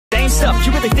stuff.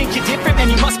 You really think you're different? Man,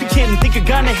 you must be kidding. Think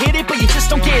you're gonna hit it, but you just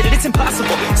don't get it. It's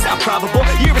impossible, it's not probable,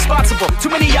 you're irresponsible.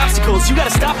 Too many obstacles, you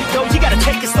gotta stop it though. You gotta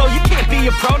take it slow, you can't be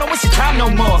a pro. Don't waste your time no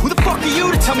more. Who the fuck are you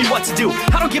to tell me what to do?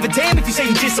 I don't give a damn if you say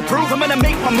you disapprove. I'm gonna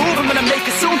make my move, I'm gonna make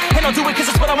it soon. And I'll do it cause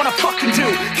it's what I wanna fucking do.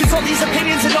 Cause all these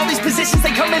opinions and all these positions,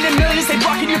 they come in millions. They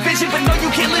blocking your vision, but no, you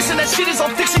can't listen. That shit is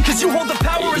all fiction. Cause you hold the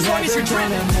power as long as you're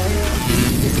dreaming.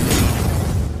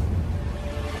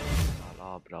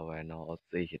 ប្រវែណអត់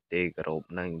ស៊ីជាទីគោរព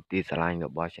នឹងទីស្រឡាញ់រ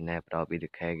បស់ channel ប្រពីទី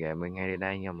ខេ game ថ្ងៃនេះ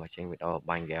ដែរខ្ញុំមកចេញវីដេអូ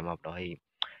បាញ់ game មកប្រហី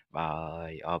បា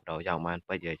ទអបប្រចង់បាន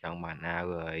ពេជ្រចង់បានអា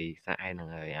វហើយសាក់ឯនឹង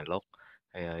ហើយអាលុក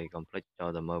ហើយកុំភ្លេចចូល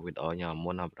ទៅមើលវីដេអូខ្ញុំ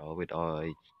មុនអបប្រវីដេអូ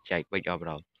ចែកពេជ្រអបប្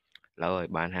រឡើយ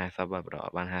បាន50អបប្រ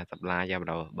បាន50ឡាយអប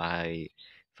ប្របាយ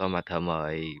សូមមកធ្វើ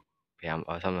ឲ្យ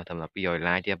5សូមមកធ្វើ200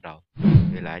ឡាយទៀតប្រ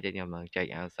200ឡាយទៀតខ្ញុំនឹងចែក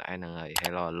អាវសាក់ឯនឹងហើយ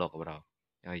ឡលុកអបប្រ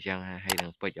ហើយចឹងហើយនឹ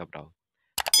ងពេជ្រអបប្រ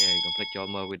កុំភ្លេចចូល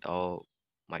មើលវីដេអូ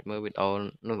មិនមើលវីដេអូ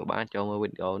នោះក៏បានចូលមើលវី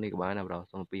ដេអូនេះក៏បានដែរប្រ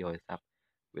សុំ200សាប់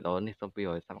វីដេអូនេះសុំ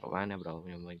200សាប់ក៏បានដែរប្រខ្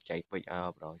ញុំមិនចែកពេជ្រឲ្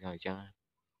យប្រចឹង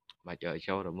មក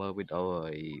ចូលទៅមើលវីដេអូហើ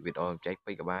យវីដេអូចែក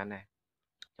ពេជ្រក៏បានដែរ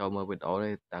ចូលមើលវីដេអូ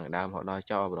នេះតាំងដើមរហូតដល់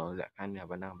ចប់ប្រលក្ខខណ្ឌ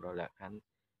ប៉ុណ្ណឹងប្រលក្ខខណ្ឌ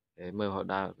មើលរហូត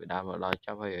ដល់ពីដើមរហូតដល់ច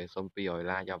ប់ហើយសុំ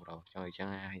200ឡាយប្រចឹងខ្ញុំ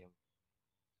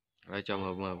ហើយចូល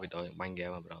មើលវីដេអូបាញ់ហ្គេ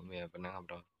មប្រមានប៉ុណ្ណឹង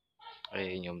ប្រហើយ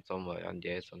ខ្ញុំសុំឲ្យអន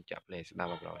យេសុំចាក់ play ស្ដាប់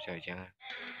ប្រចឹង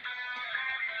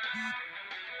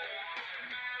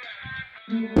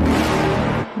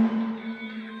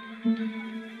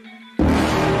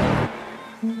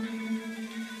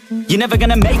You're never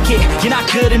gonna make it, you're not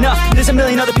good enough. There's a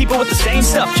million other people with the same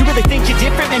stuff. You really think you're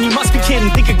different? Man, you must be kidding.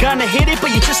 Think you're gonna hit it,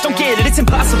 but you just don't get it. It's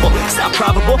impossible, it's not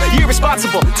probable, you're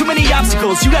irresponsible. Too many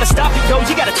obstacles, you gotta stop it, yo.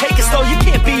 You gotta take it slow, you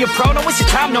can't be a pro. Don't waste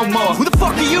your time no more. Who the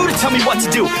fuck are you to tell me what to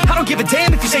do? I don't give a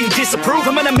damn if you say you disapprove.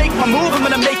 I'm gonna make my move, I'm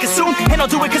gonna make it soon. And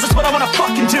I'll do it cause it's what I wanna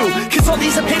fucking do. Cause all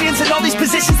these opinions and all these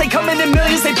positions, they come in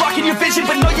millions. They blocking your vision,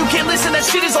 but no, you can't listen. That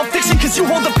shit is all fiction. Cause you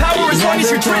hold the power as long as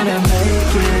you're dreaming.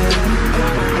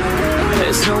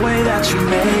 There's no way that you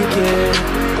make it,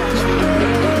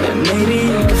 and maybe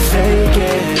you can fake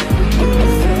it,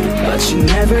 but you're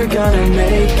never gonna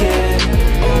make it.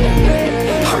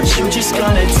 Aren't you just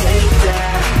gonna take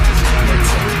that?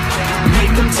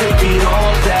 Make them take it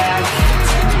all back.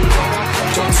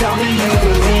 Don't tell me you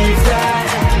believe that.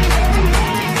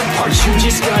 Aren't you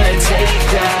just gonna take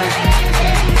that?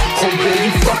 Or will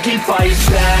you fucking fight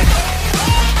back?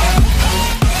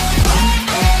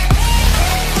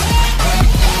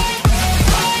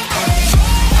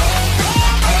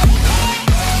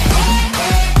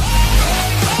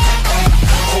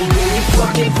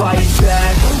 Fight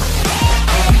back.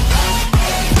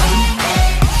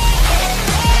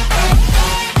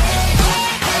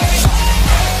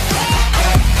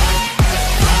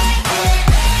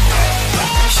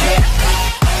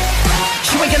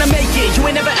 You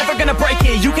ain't never ever gonna break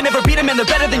it. You can never beat them and they're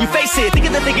better than you face it.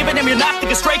 Thinking that they give a damn, you're not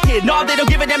thinking straight, kid. No, they don't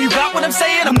give a damn, you got what I'm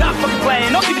saying? I'm not fucking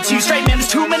playing, I'll give it to you straight, man. There's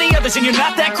too many others and you're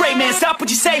not that great, man. Stop what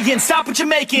you're saying, stop what you're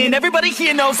making. Everybody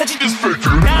here knows that you just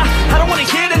faking. Nah, I don't wanna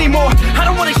hear it anymore, I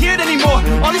don't wanna hear it anymore.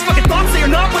 All these fucking thoughts, they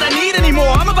are not what I need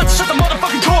anymore. I'm about to shut the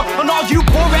motherfucking door on all you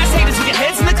poor ass haters with your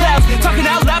heads in the clouds, talking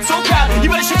out loud so proud. You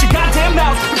better shut your goddamn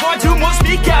mouth before I do more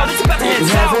speak out. It's about to head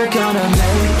south. You're never gonna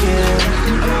make it.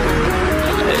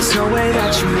 There's no way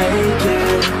that you make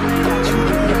it,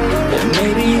 and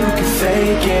maybe you can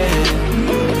fake it,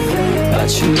 but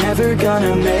you're never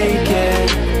gonna make it.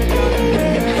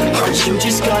 Aren't you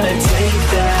just gonna take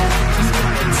that?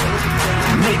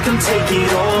 Make them take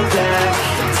it all back.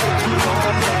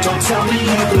 Don't tell me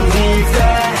you believe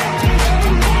that.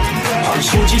 Aren't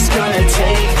you just gonna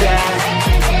take that?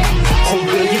 Or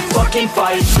will you fucking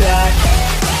fight back?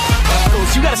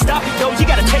 You gotta stop it, yo, you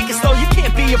gotta take it slow. You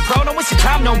can't be a pro, don't waste your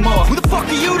time no more. Who the fuck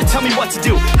are you to tell me what to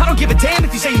do? I don't give a damn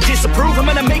if you say you disapprove. I'm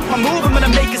gonna make my move, I'm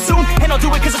gonna make it soon. And I'll do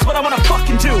it cause it's what I wanna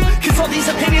fucking do. Cause all these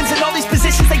opinions and all these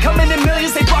positions, they come in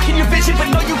millions. They blocking your vision, but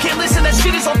no, you can't listen. That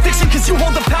shit is all fiction. Cause you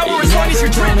hold the power as long as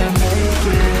you're dreaming.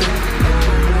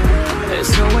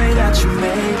 There's no way that you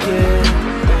make it,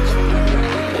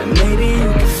 and maybe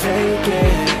you can fake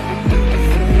it,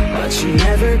 but you're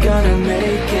never gonna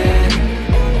make it.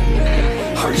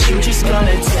 Aren't you just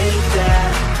gonna take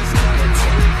that?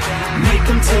 Make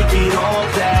them take it all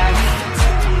back.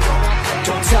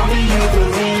 Don't tell me you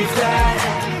believe that.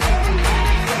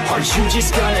 Aren't you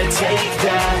just gonna take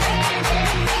that?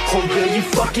 Or will you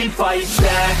fucking fight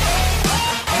back?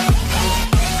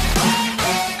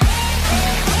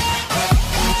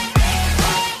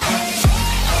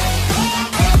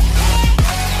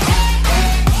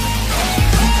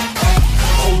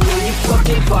 Or will you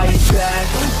fucking fight back?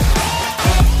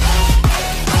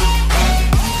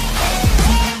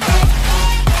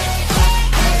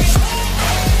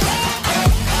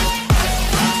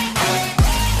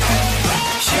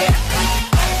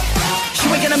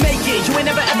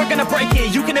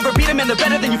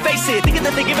 face it. Thinking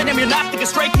that they're giving them, you're not thinking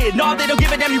straight, kid. No, they don't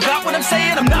give a damn, you got what I'm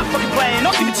saying? I'm not fucking playing,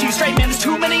 I'll give it to you straight, man. There's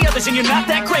too many others and you're not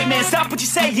that great, man. Stop what you're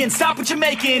saying, stop what you're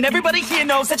making. Everybody here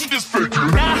knows that you just fake it.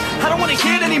 Nah, I don't wanna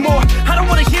hear it anymore, I don't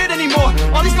wanna hear it anymore.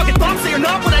 All these fucking thoughts, they are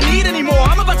not what I need anymore.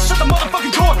 I'm about to shut the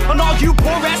motherfucking door on all you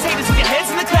poor ass haters with your heads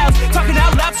in the clouds, talking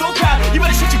out loud so proud. You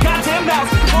better shut your goddamn mouth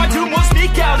before I do more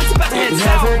speak out. It's about to head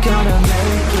south. You're never gonna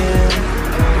make it.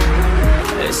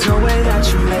 There's no way that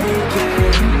you make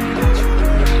it.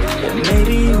 Yeah,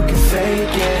 maybe you can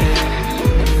fake it,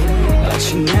 but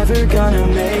you're never gonna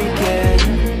make it.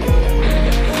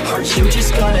 Aren't you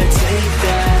just gonna take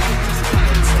that?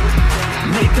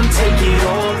 Make them take it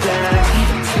all back.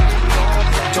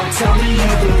 Don't tell me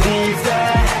you believe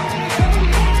that.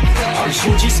 Aren't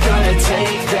you just gonna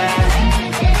take that?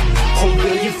 Or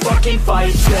will you fucking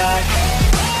fight back?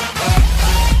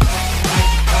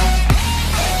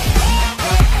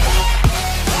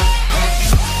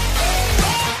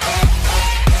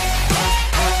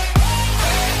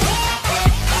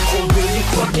 Or will you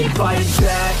fucking fight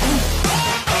back?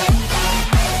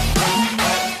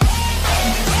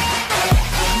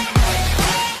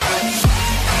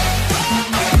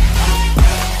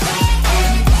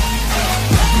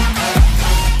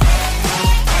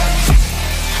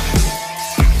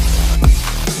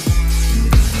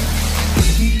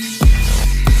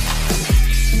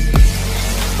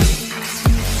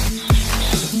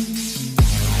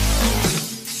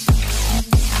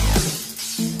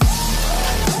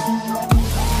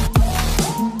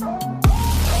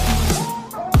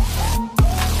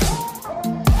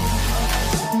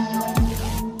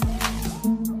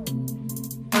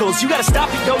 You gotta stop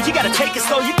it, yo, you gotta take it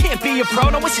slow. You can't be a pro,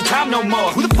 don't waste your time no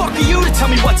more. Who the fuck are you to tell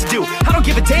me what to do? I don't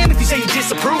give a damn if you say you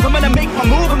disapprove. I'm gonna make my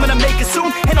move, I'm gonna make it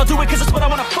soon. And I'll do it cause it's what I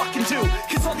wanna fucking do.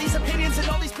 Cause all these opinions